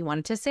say what you want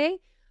it to say.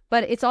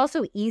 But it's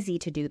also easy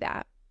to do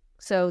that.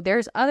 So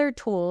there's other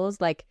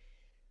tools like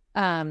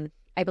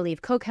I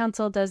believe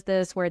CoCounsel does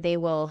this, where they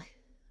will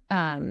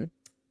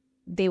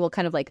they will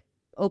kind of like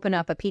open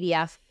up a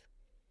PDF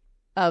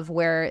of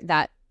where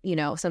that,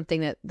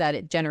 something that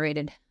it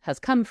generated has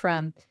come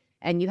from.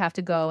 And you have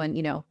to go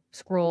and,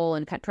 scroll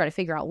and try to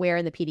figure out where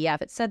in the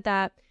PDF it said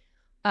that.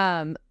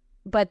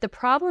 But the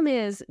problem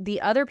is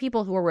the other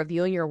people who are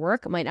reviewing your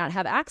work might not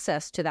have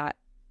access to that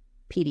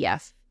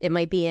PDF. It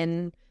might be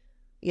in,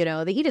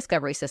 the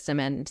e-discovery system,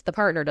 and the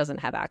partner doesn't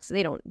have access.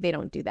 They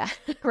don't do that,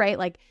 right?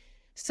 Like,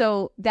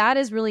 so that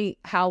is really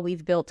how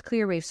we've built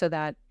ClearBrief, so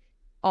that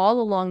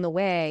all along the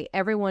way,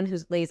 everyone who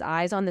lays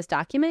eyes on this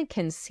document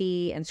can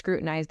see and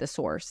scrutinize the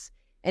source.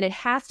 And it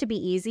has to be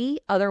easy.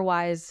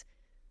 Otherwise,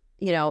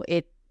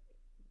 it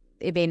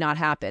may not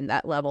happen,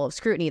 that level of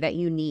scrutiny that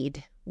you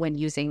need when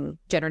using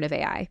generative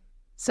AI.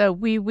 So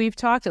we've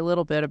talked a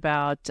little bit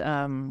about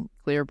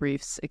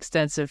ClearBrief's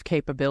extensive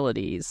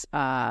capabilities.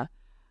 What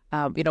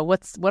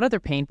other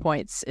pain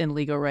points in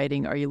legal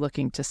writing are you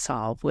looking to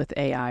solve with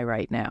AI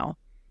right now?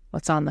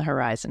 What's on the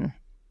horizon?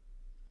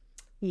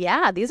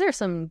 Yeah, these are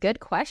some good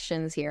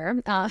questions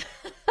here.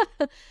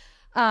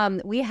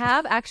 We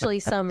have actually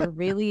some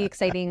really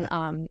exciting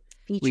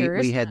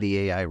features. We had the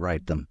AI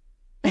write them.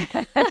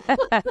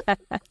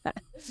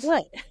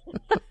 Good.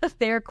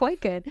 They're quite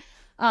good.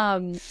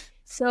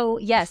 So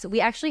yes, we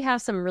actually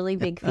have some really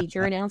big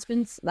feature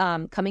announcements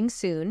coming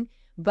soon.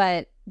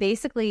 But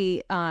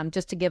basically,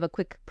 just to give a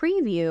quick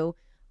preview,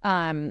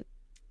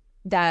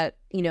 that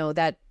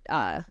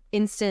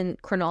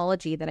instant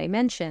chronology that I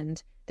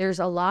mentioned, there's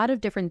a lot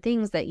of different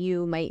things that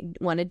you might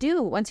want to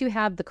do once you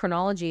have the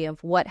chronology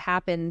of what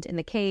happened in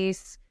the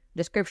case,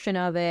 description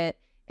of it,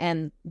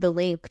 and the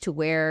link to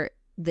where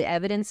the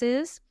evidence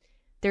is.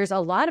 There's a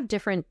lot of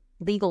different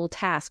legal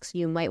tasks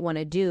you might want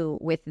to do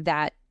with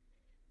that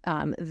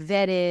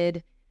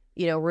vetted,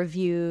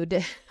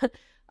 reviewed,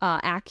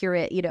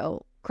 accurate,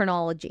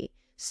 chronology.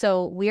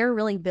 So we're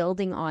really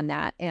building on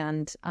that.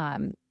 And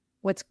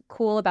what's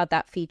cool about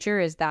that feature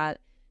is that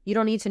you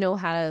don't need to know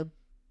how to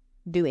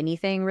do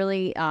anything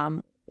really.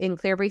 In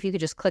ClearBrief, you could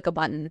just click a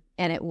button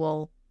and it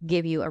will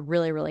give you a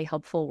really, really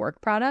helpful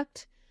work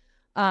product.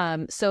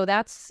 So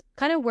that's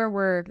kind of where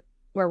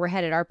we're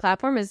headed. Our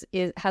platform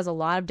has a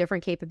lot of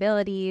different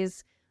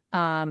capabilities,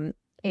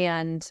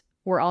 and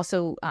we're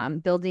also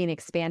building and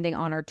expanding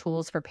on our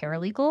tools for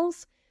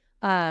paralegals,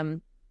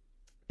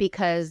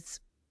 because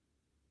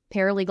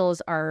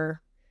paralegals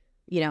are,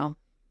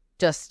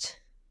 just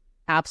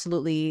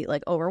absolutely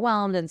like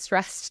overwhelmed and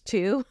stressed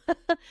too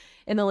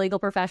in the legal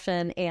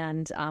profession.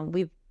 And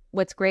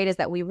what's great is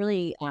that we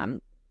really,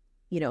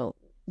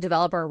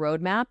 develop our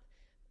roadmap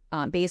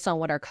based on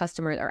what our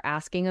customers are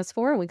asking us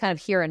for. And we kind of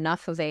hear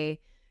enough of a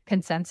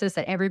consensus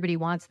that everybody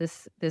wants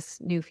this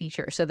new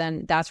feature. So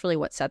then that's really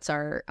what sets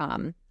our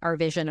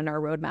vision and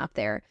our roadmap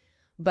there.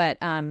 But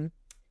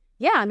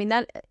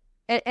that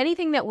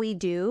anything that we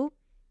do,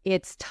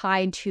 it's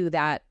tied to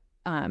that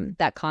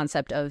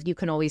concept of you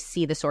can always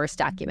see the source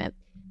document.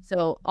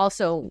 So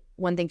also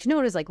one thing to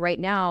note is like right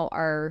now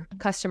our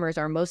customers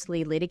are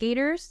mostly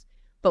litigators,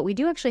 but we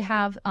do actually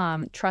have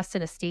trust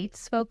and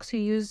estates folks who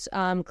use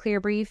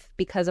ClearBrief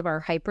because of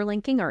our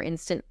hyperlinking, our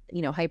instant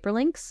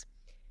hyperlinks,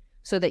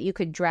 so that you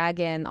could drag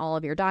in all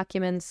of your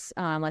documents,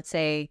 let's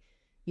say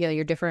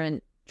your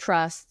different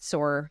trusts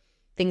or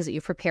things that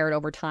you've prepared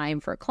over time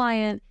for a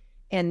client,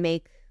 and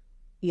make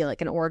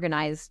like an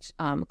organized,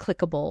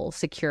 clickable,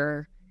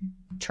 secure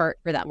chart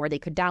for them where they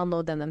could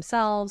download them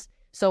themselves.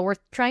 So we're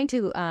trying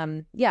to,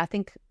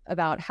 think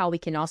about how we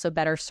can also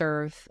better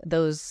serve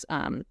those,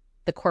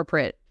 the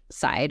corporate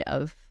side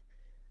of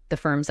the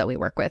firms that we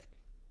work with.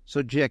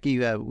 So Jackie,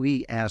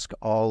 we ask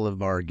all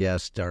of our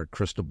guests our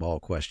crystal ball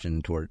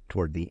question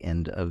toward the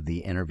end of the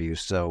interview.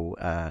 So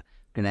I'm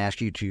going to ask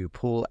you to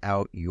pull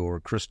out your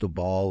crystal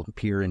ball,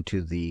 peer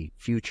into the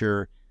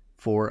future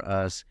for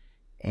us.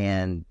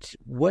 And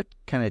what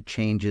kind of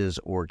changes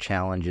or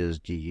challenges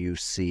do you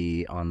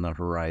see on the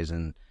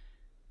horizon?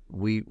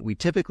 We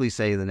typically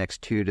say the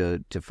next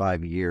 2 to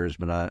 5 years,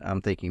 but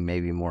I'm thinking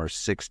maybe more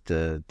 6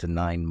 to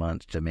 9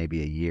 months to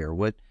maybe a year.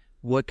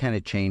 What kind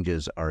of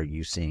changes are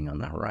you seeing on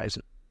the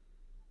horizon?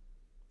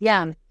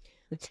 Yeah,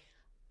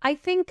 I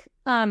think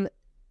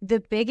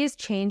the biggest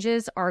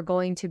changes are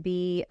going to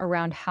be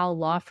around how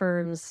law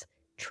firms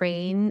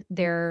train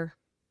their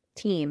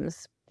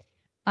teams.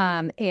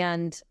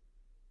 And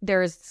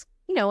there's,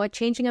 a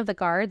changing of the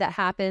guard that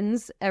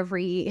happens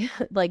every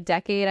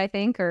decade, I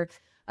think, or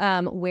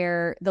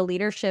where the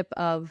leadership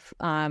of,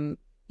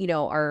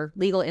 our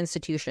legal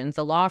institutions,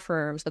 the law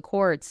firms, the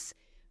courts,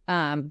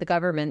 the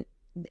government,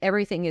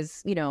 everything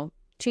is,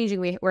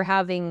 changing. We're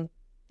having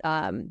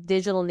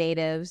digital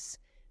natives,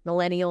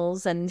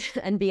 millennials,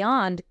 and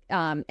beyond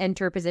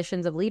enter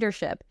positions of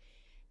leadership.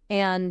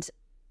 And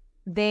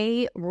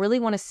they really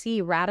want to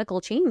see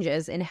radical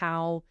changes in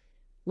how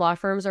law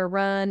firms are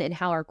run and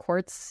how our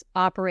courts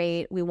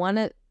operate. We want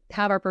to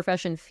have our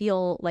profession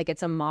feel like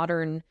it's a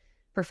modern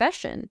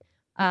profession.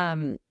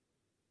 I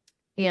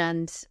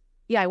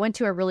went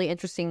to a really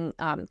interesting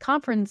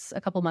conference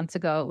a couple months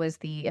ago. It was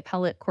the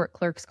Appellate Court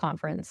Clerks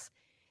Conference.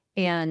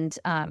 And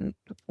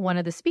one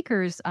of the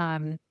speakers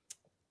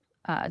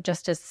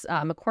Justice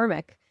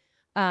McCormick,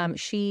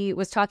 she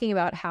was talking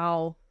about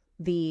how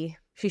she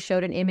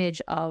showed an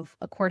image of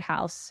a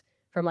courthouse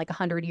from like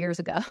 100 years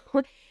ago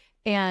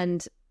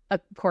and a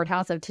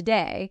courthouse of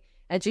today.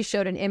 And she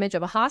showed an image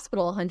of a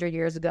hospital 100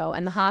 years ago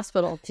and the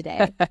hospital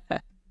today.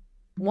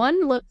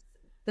 One looks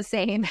the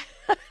same,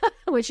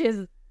 which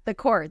is the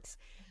courts.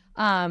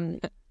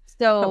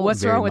 So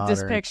what's wrong with modern.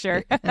 this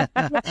picture?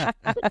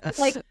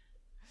 Like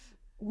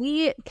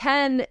we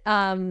can,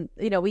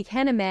 we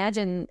can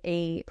imagine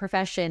a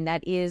profession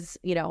that is,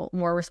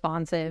 more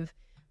responsive,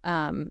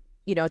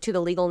 to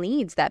the legal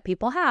needs that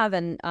people have.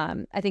 And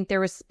I think there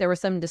was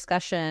some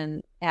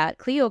discussion at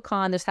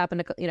CleoCon. This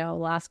happened,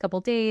 last couple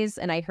of days.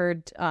 And I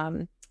heard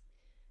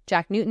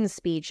Jack Newton's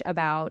speech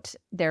about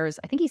I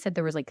think he said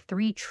there was like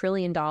 $3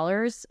 trillion.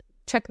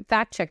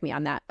 Fact check me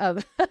on that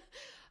of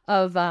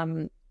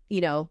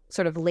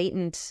sort of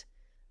latent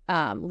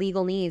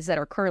legal needs that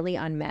are currently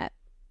unmet.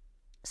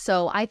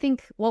 So I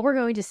think what we're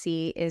going to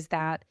see is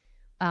that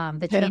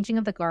the changing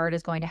of the guard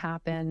is going to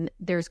happen.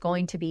 There's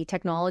going to be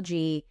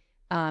technology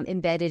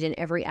embedded in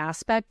every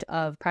aspect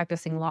of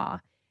practicing law.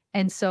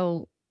 And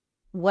so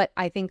what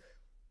I think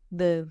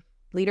the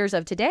leaders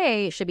of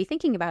today should be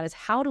thinking about is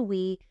how do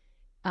we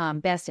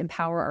best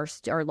empower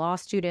our law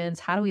students?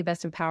 How do we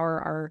best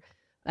empower our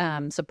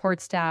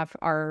support staff,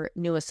 our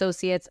new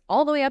associates,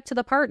 all the way up to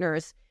the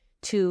partners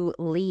to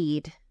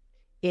lead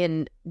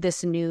in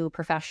this new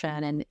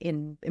profession and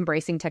in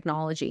embracing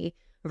technology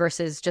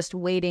versus just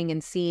waiting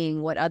and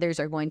seeing what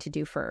others are going to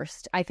do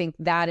first. I think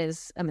that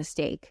is a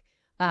mistake.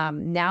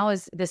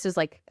 This is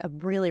like a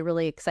really,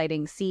 really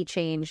exciting sea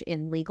change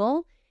in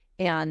legal,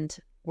 and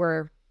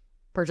we're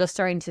just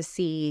starting to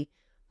see,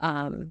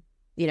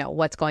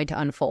 what's going to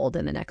unfold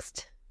in the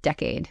next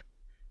decade.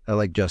 I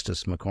like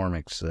Justice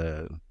McCormick's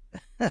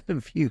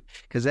view,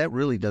 because that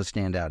really does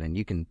stand out, and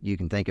you can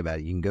think about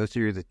it. You can go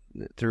through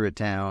a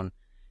town.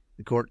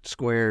 The court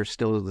square is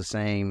still the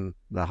same.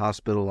 The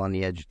hospital on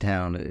the edge of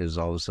town is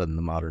all of a sudden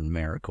the modern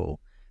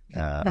miracle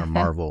or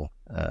marvel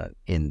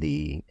in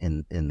the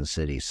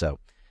city. So,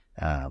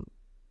 I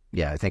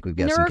think we've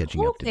got some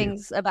catching up to do. There are cool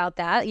things about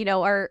that.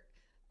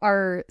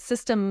 Our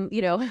system,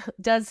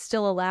 does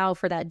still allow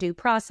for that due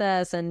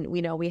process, and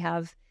we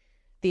have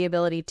the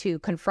ability to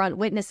confront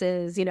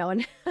witnesses.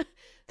 And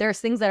there's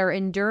things that are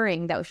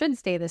enduring that should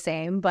stay the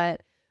same,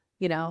 but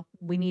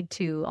we need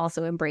to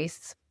also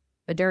embrace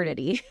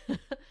modernity.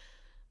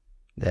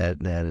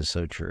 That is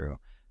so true.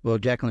 Well,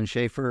 Jacqueline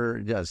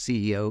Schafer,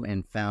 CEO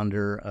and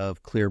founder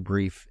of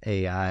ClearBrief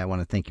AI, I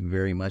want to thank you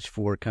very much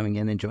for coming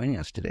in and joining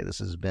us today. This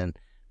has been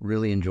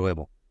really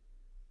enjoyable.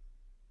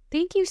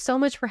 Thank you so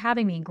much for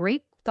having me.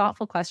 Great,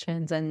 thoughtful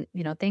questions. And,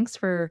 thanks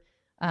for,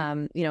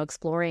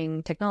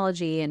 exploring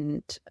technology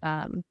and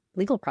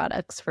legal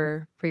products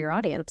for your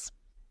audience.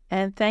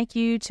 And thank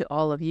you to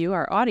all of you,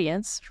 our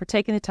audience, for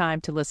taking the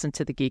time to listen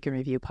to the Geek and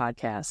Review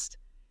podcast.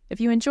 If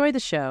you enjoy the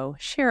show,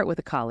 share it with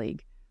a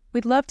colleague.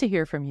 We'd love to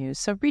hear from you,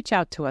 so reach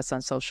out to us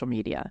on social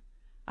media.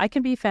 I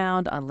can be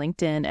found on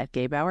LinkedIn at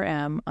Gebauer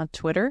M, on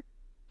Twitter.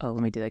 Oh,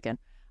 let me do that again.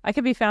 I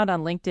can be found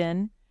on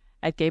LinkedIn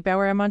at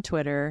Gebauer M on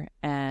Twitter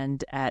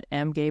and at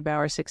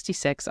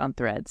mgebauer66 on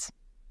Threads.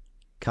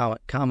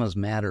 Commas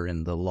matter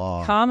in the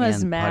law.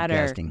 Commas and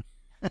matter.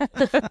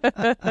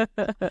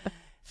 Podcasting.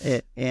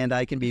 And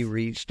I can be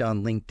reached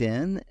on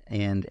LinkedIn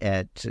and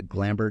at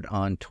Lambert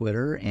on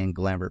Twitter and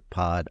Lambert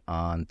Pod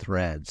on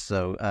Threads.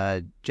 So,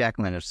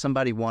 Jacqueline, if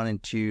somebody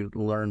wanted to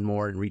learn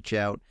more and reach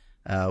out,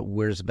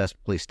 where's the best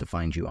place to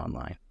find you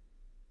online?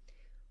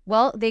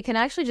 Well, they can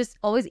actually just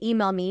always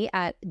email me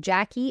at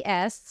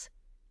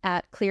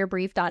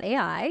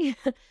jackies@clearbrief.ai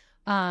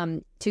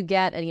to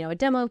get a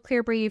demo of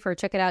ClearBrief or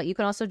check it out. You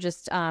can also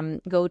just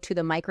go to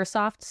the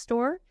Microsoft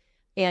store,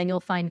 and you'll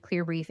find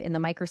ClearBrief in the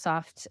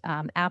Microsoft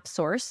App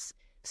Source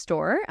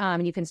store.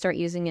 You can start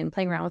using it and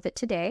playing around with it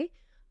today.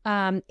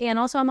 And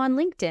also I'm on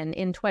LinkedIn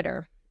and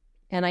Twitter.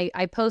 And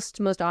I post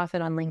most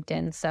often on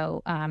LinkedIn.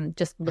 So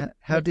just look.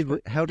 How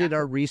did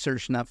our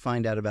research not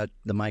find out about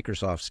the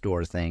Microsoft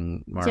store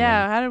thing, Marlene?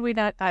 Yeah, how did we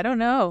not? I don't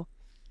know.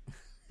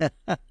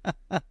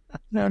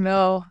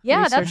 No.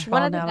 Yeah, Research that's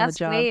one of the best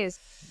ways.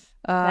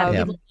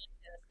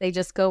 They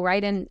just go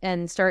right in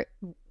and start.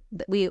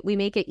 We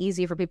make it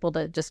easy for people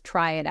to just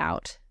try it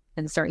out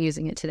and start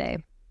using it today.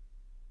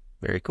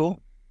 Very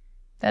cool.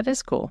 That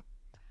is cool.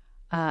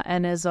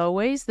 And as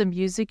always, the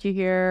music you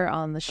hear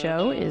on the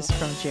show is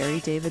from Jerry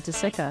David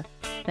DeSica.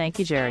 Thank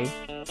you, Jerry.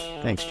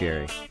 Thanks,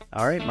 Jerry.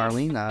 All right,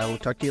 Marlene, I will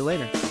talk to you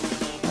later.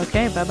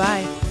 Okay,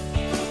 bye-bye.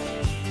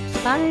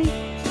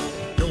 Bye.